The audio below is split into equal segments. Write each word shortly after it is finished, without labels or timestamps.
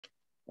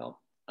Well,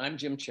 I'm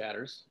Jim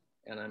Chatters,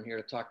 and I'm here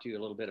to talk to you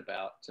a little bit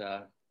about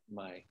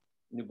my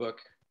new book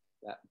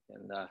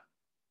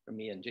from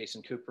me and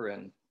Jason Cooper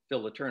and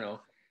Phil LeTourneau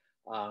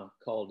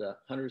called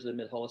Hunters of the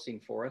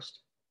Mid-Holocene Forest.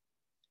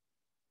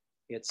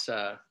 It's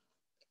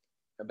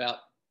about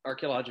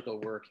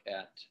archaeological work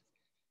at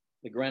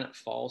the Granite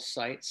Falls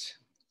sites.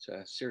 It's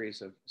a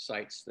series of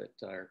sites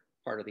that are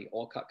part of the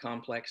Olcott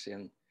complex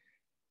in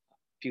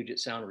Puget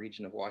Sound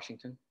region of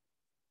Washington.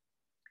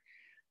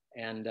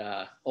 And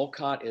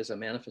Olcott is a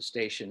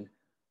manifestation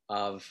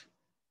of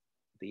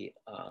the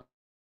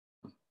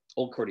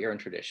old Cordilleran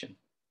tradition.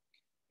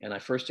 And I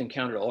first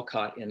encountered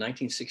Olcott in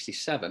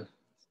 1967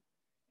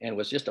 and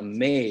was just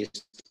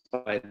amazed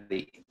by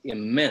the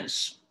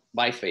immense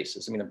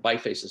bifaces. I mean, a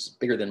biface is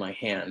bigger than my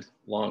hand,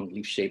 long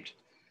leaf-shaped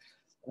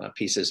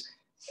pieces,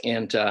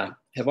 and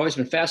have always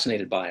been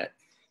fascinated by it.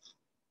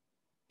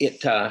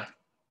 It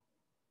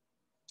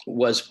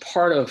was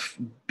part of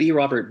B.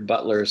 Robert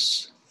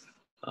Butler's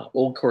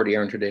old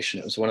Cordilleran tradition.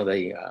 It was one of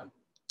the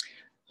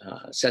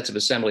sets of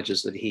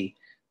assemblages that he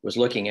was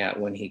looking at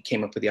when he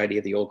came up with the idea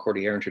of the old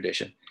Cordilleran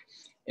tradition.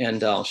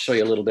 And I'll show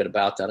you a little bit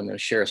about that. I'm going to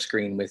share a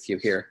screen with you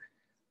here.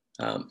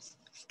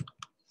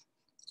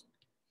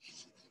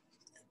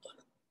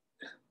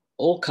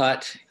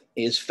 Olcott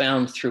is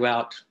found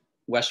throughout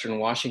Western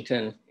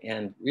Washington,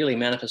 and really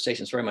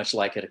manifestations very much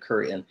like it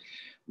occur in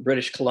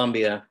British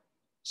Columbia,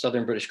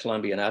 Southern British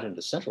Columbia, and out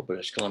into Central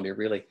British Columbia,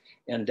 really,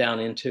 and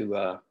down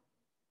into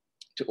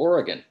to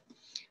Oregon.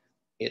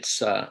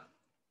 It's a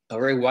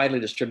very widely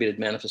distributed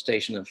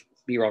manifestation of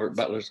B. Robert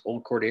Butler's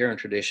old Cordilleran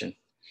tradition.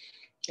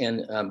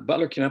 And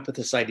Butler came up with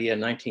this idea in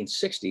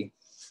 1960.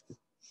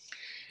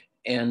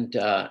 And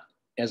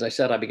as I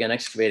said, I began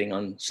excavating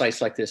on sites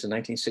like this in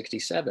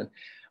 1967.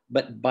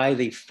 But by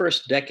the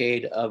first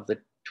decade of the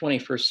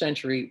 21st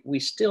century, we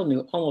still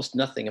knew almost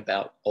nothing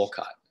about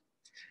Olcott.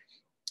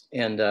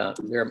 And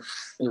the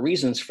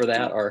reasons for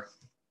that are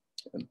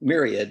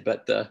myriad,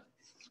 but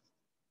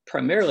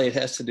primarily it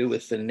has to do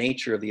with the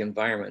nature of the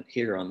environment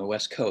here on the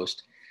West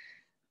Coast.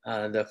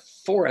 The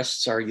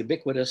forests are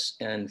ubiquitous,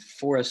 and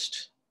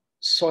forest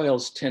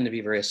soils tend to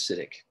be very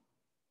acidic.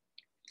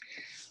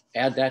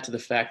 Add that to the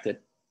fact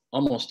that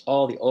almost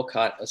all the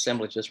Olcott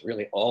assemblages,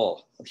 really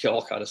all of the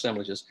Olcott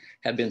assemblages,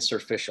 have been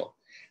surficial.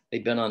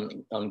 They've been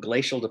on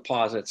glacial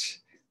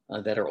deposits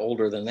that are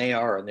older than they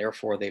are, and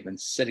therefore they've been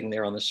sitting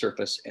there on the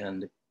surface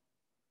and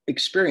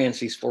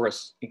experiencing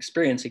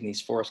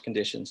these forest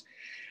conditions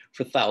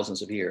for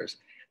thousands of years.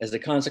 As a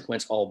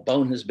consequence, all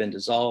bone has been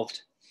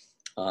dissolved.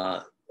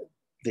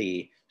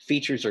 The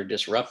features are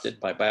disrupted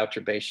by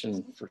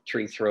bioturbation for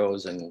tree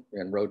throws and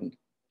rodent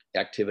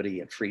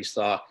activity and freeze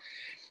thaw.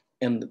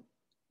 And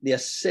the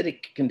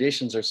acidic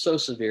conditions are so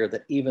severe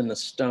that even the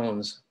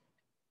stones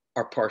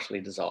are partially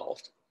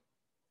dissolved.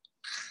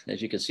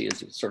 As you can see,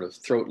 it's sort of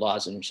throat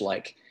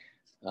lozenge-like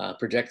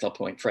projectile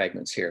point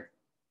fragments here.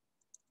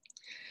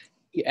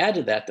 You add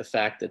to that the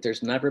fact that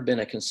there's never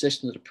been a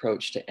consistent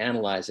approach to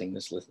analyzing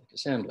this lithic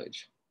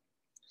assemblage.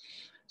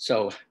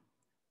 So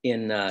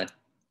in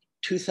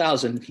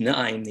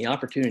 2009, the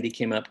opportunity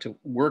came up to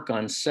work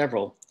on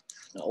several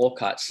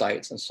Olcott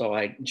sites. And so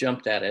I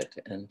jumped at it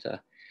and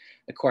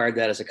acquired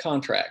that as a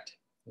contract.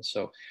 And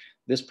so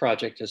this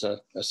project is a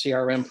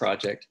CRM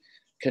project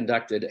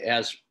conducted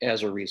as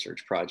a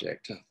research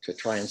project to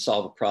try and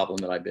solve a problem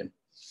that I've been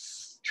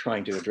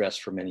trying to address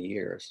for many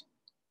years.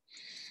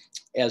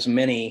 As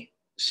many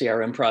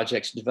CRM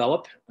projects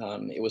develop,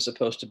 it was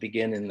supposed to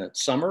begin in the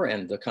summer,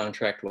 and the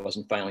contract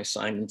wasn't finally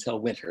signed until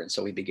winter. And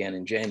so we began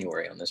in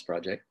January on this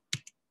project.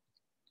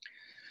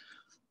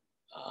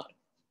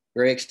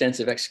 Very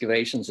extensive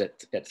excavations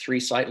at 3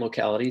 site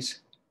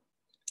localities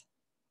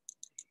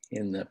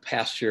in the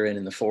pasture and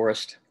in the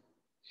forest.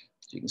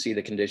 You can see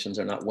the conditions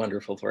are not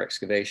wonderful for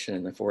excavation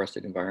in the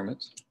forested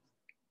environments.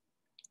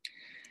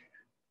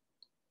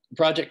 The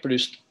project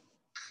produced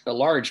a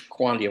large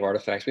quantity of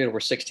artifacts. We had over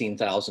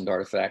 16,000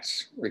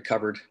 artifacts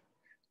recovered,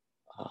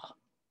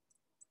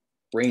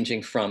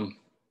 ranging from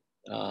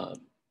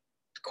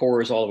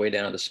cores all the way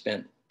down to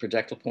spent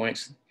projectile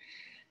points.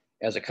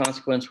 As a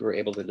consequence, we were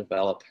able to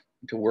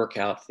work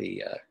out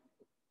the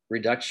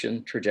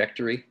reduction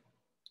trajectory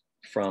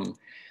from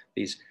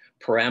these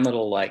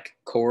pyramidal-like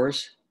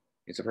cores.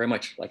 It's very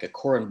much like a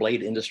core and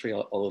blade industry,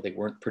 although they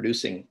weren't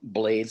producing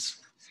blades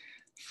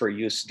for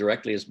use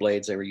directly as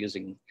blades. They were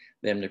using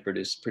them to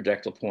produce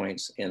projectile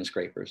points, end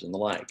scrapers, and the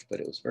like. But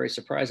it was very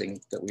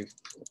surprising that we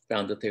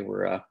found that they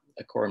were a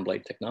core and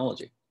blade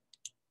technology.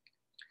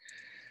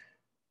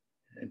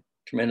 A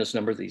tremendous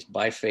number of these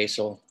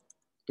bifacial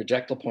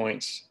projectile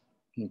points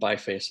and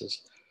bifaces.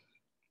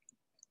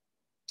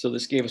 So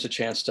this gave us a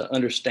chance to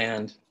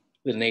understand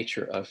the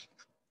nature of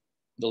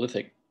the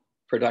lithic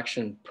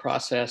production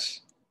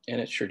process and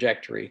its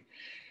trajectory.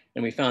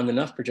 And we found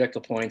enough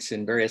projectile points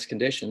in various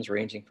conditions,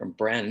 ranging from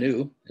brand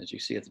new, as you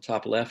see at the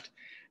top left,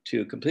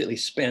 to completely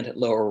spent at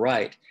lower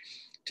right,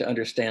 to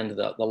understand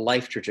the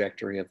life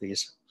trajectory of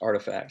these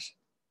artifacts.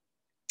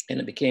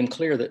 And it became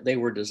clear that they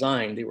were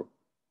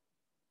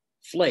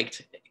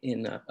flaked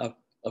in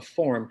a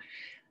form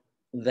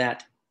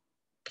that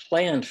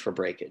planned for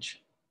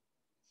breakage.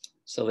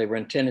 So they were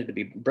intended to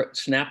be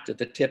snapped at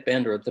the tip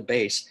end or at the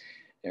base,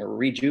 and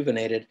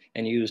rejuvenated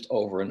and used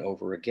over and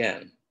over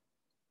again.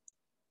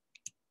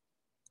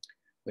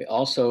 We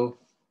also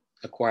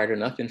acquired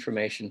enough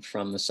information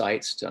from the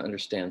sites to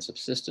understand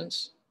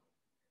subsistence.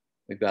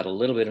 We've got a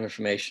little bit of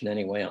information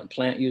anyway on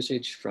plant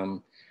usage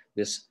from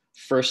this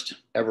first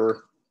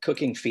ever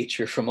cooking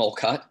feature from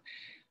Olcott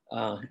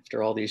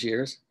after all these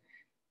years.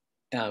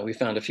 We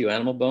found a few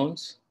animal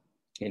bones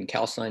in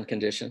calcined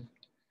condition.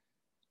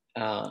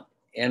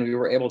 And we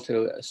were able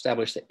to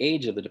establish the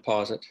age of the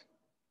deposit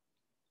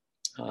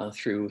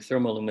through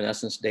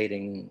thermoluminescence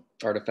dating,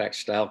 artifact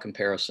style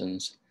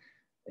comparisons,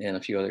 and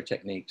a few other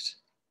techniques.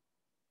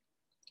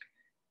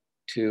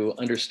 To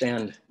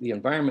understand the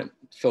environment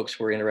folks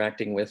were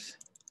interacting with,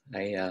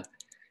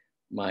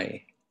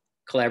 my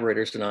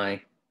collaborators and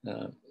I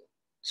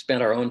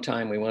spent our own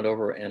time. We went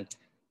over and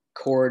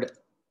cored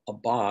a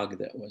bog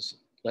that was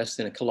less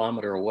than a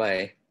kilometer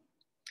away,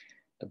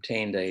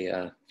 obtained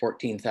a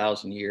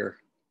 14,000 year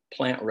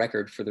plant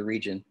record for the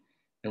region,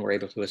 and were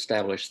able to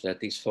establish that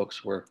these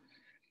folks were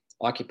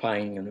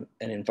occupying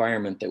an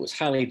environment that was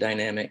highly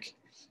dynamic,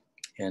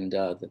 and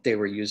that they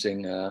were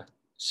using a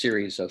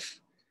series of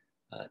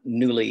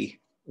newly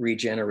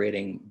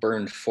regenerating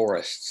burned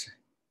forests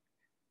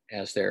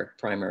as their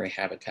primary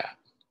habitat.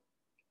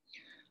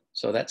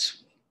 So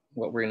that's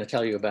what we're going to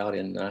tell you about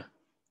in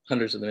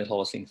Hunters of the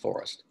Mid-Holocene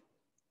Forest.